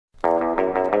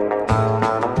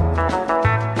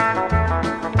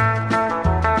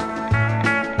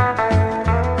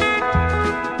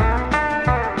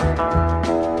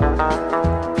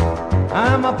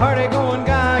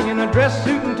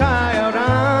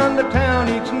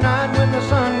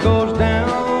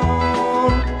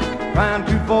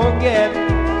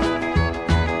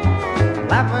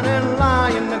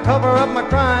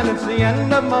it's the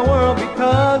end of my world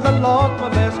because I lost my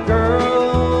best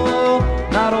girl.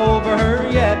 Not over her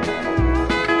yet,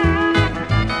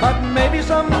 but maybe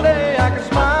someday I can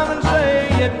smile and say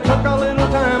it took a little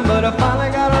time, but I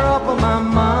finally got her off of my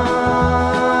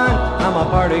mind. I'm a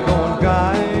party-going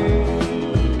guy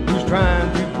who's trying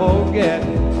to forget.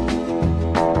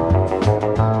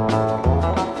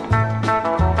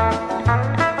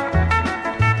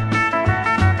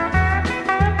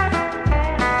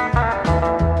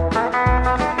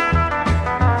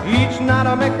 Each night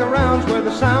I make the rounds where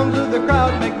the sounds of the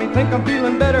crowd make me think I'm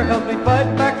feeling better, help me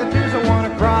fight back the tears I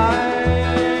want to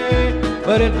cry,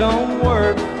 but it don't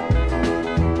work.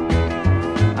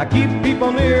 I keep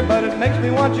people near, but it makes me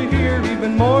want you here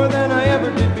even more than I ever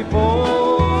did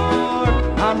before.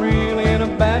 I'm really in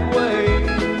a bad way,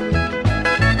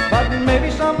 but maybe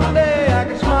someday I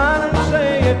can smile and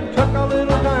say it took a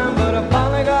little time, but I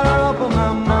finally got her off of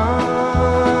my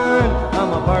mind.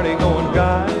 I'm a party-going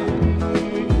guy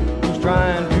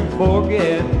trying to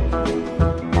forget.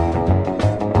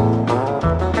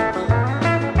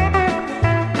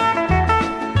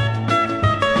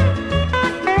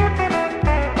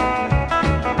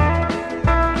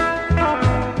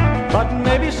 But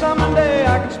maybe someday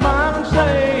I can smile and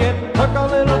say it took a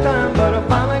little time, but I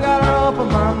finally got her off of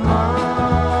my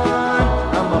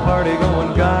mind. I'm a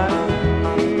party-going guy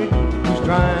who's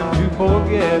trying to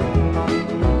forget.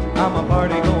 I'm a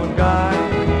party-going guy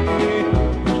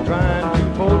trying to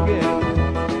forget.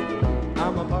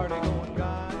 I'm a party